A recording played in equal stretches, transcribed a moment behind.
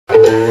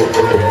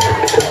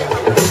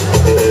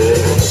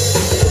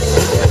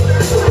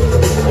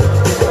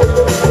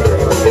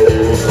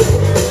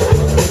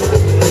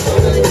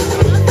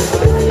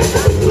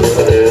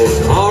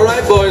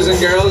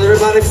Girls,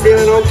 everybody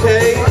feeling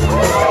okay?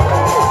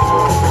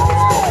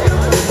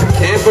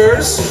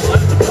 Campers,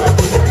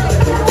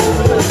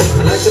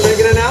 I'd like to make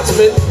an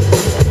announcement.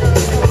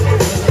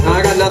 No,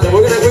 I got nothing.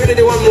 We're gonna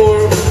do one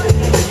more,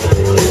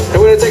 and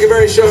we're gonna take a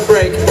very short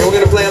break, and we're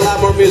gonna play a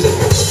lot more music.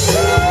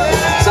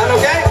 Sound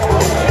okay?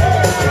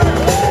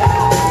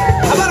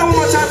 How about one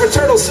more time for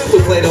Turtle Soup,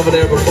 who played over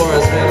there before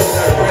us, man?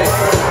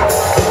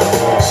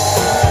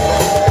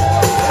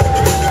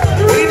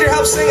 We need your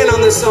help singing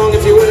on this song,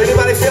 if you would.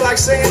 Anybody feel like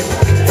singing?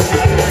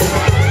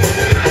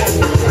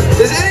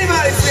 Does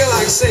anybody feel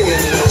like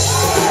singing?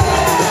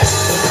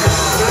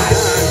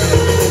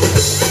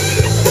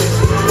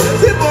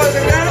 That's it, boys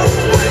and girls.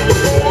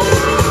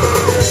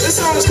 This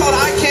song is called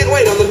I Can't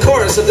Wait. On the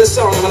chorus of this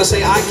song, I'm going to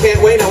say I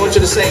can't wait. I want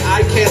you to say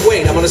I can't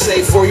wait. I'm going to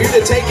say for you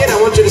to take it.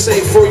 I want you to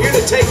say for you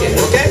to take it,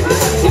 okay?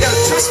 You got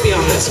to trust me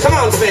on this. Come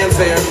on,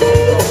 fanfare.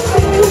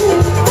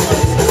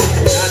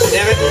 God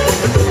damn it.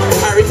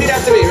 All right, repeat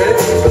after me, ready?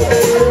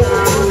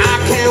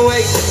 I can't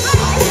wait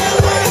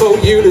for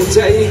you to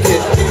take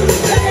it.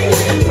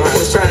 All right,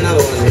 let's try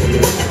another one.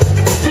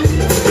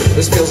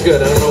 This feels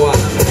good, I don't know why.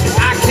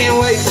 I can't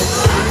wait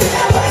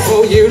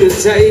for you to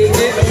take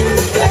it.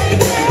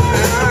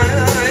 All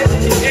right,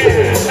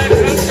 yeah, that's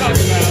what I'm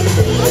talking about.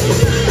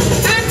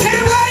 I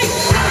can't wait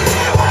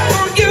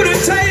for you to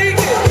take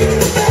it.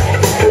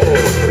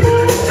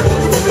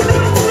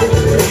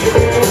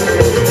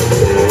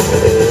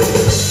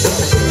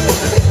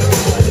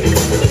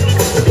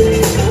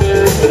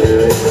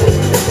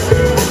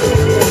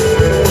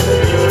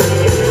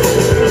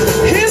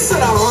 Here's to the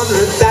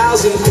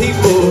 100,000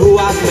 people who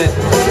I've met.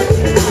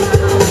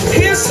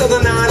 Here's to the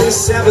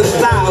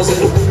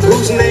 97,000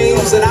 whose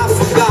names that I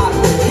forgot.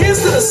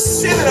 Here's to the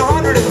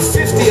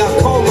 750 I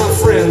call my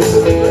friends,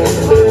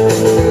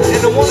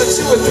 and the 1 or 2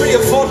 or 3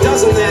 or 4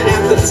 dozen there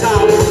at the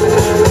top.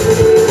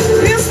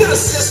 Here's to the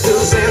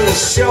sisters and the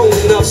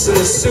show-nuffs and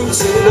the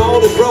suits and all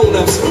the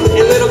grown-ups,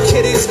 and little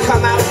kiddies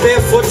come out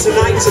barefoot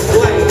tonight to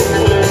play.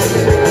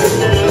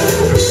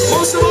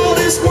 Most of all,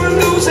 this one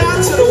goes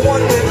out to the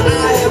one that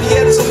I have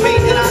yet to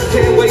meet, and I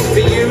can't wait for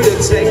you to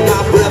take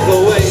my breath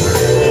away.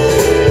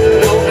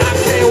 No, I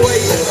can't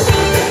wait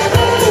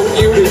for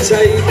you to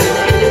take it.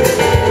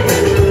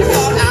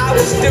 Thought I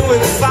was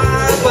doing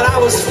fine, but I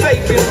was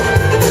faking.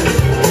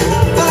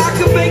 Thought I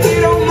could make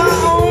it on my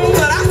own,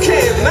 but I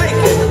can't make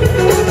it.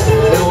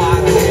 No, I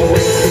can't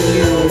wait for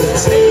you to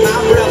take my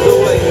breath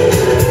away.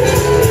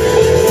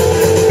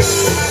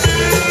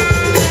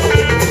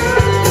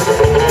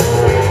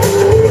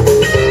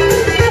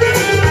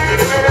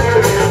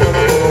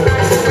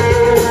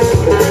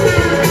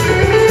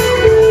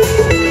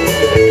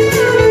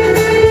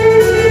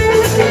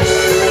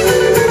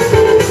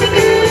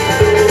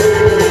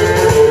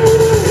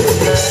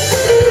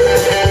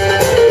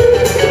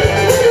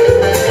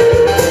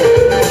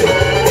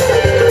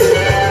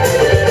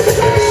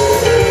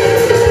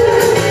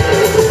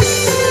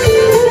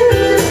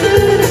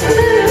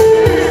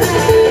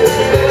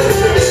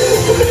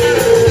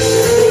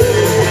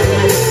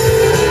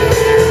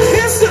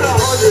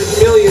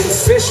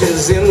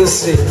 In the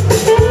sea,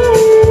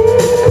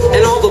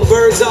 and all the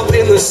birds up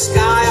in the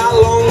sky I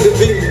long to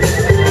be.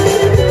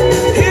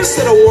 Here's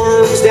to the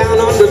worms down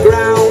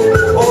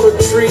underground, all the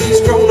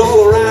trees grown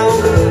all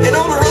around, and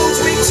all the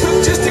roads we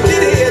took just to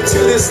get here to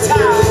this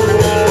town.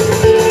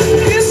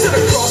 Here's to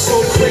the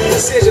crossroad quick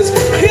decisions.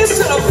 Here's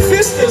to the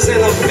vistas and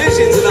the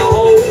visions and the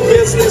whole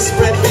business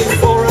spread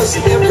before us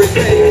every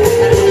day.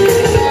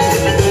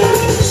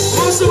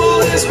 Most of all,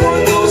 this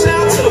one goes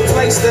out to the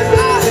place that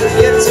I have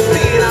yet to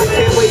be, and I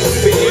can't wait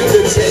for you to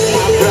take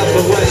my breath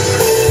away.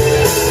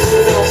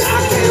 No,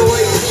 I can't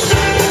wait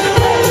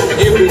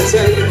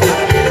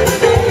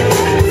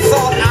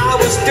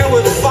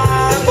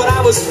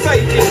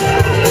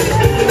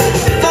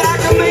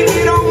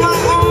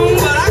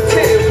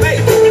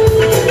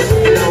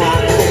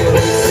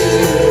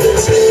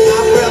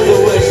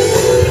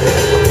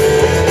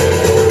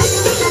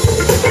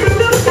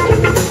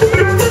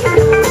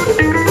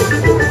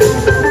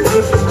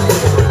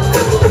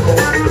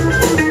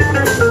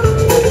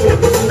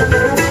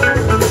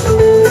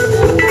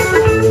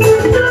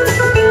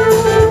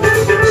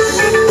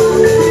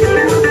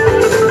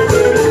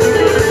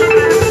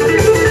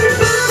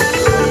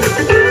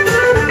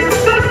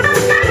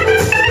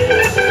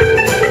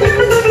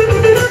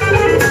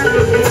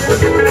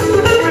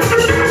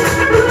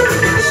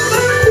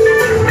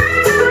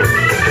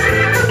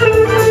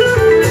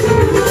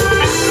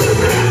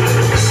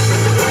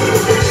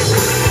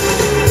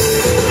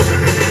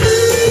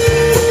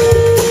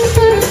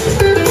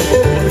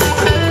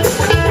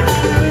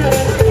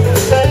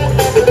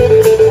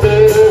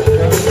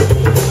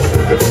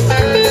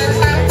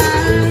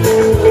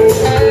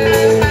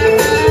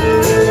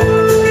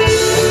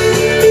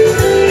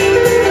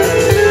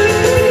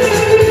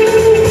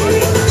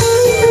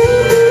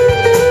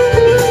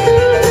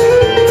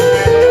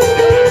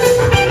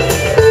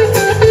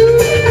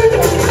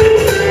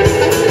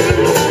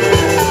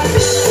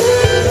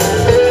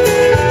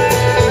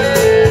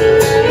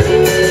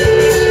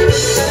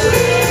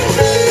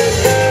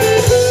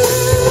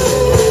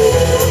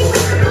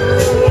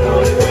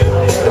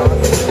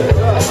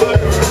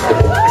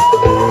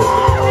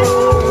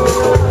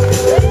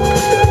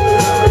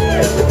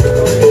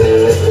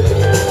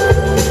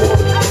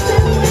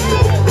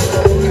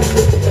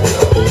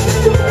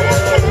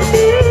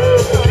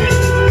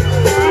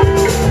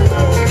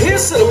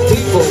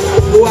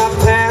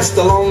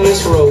along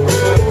this road.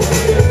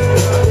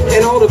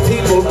 And all the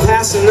people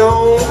passing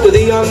on to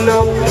the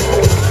unknown.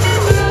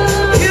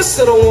 Here's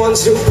to the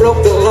ones who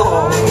broke the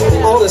law,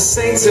 all the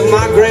saints and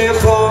my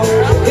grandpa.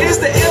 Here's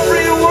to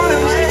everyone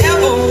who's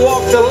ever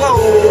walked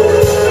alone.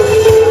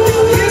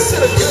 Here's to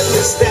the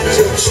goodness that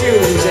you're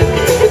choosing,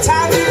 the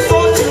time you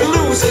thought you'd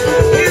lose it.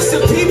 Here's to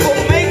people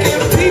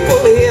making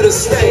people here to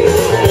stay.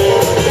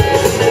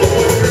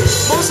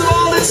 Most of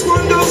all, this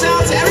one goes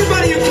out to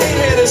everybody who came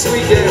here this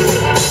weekend.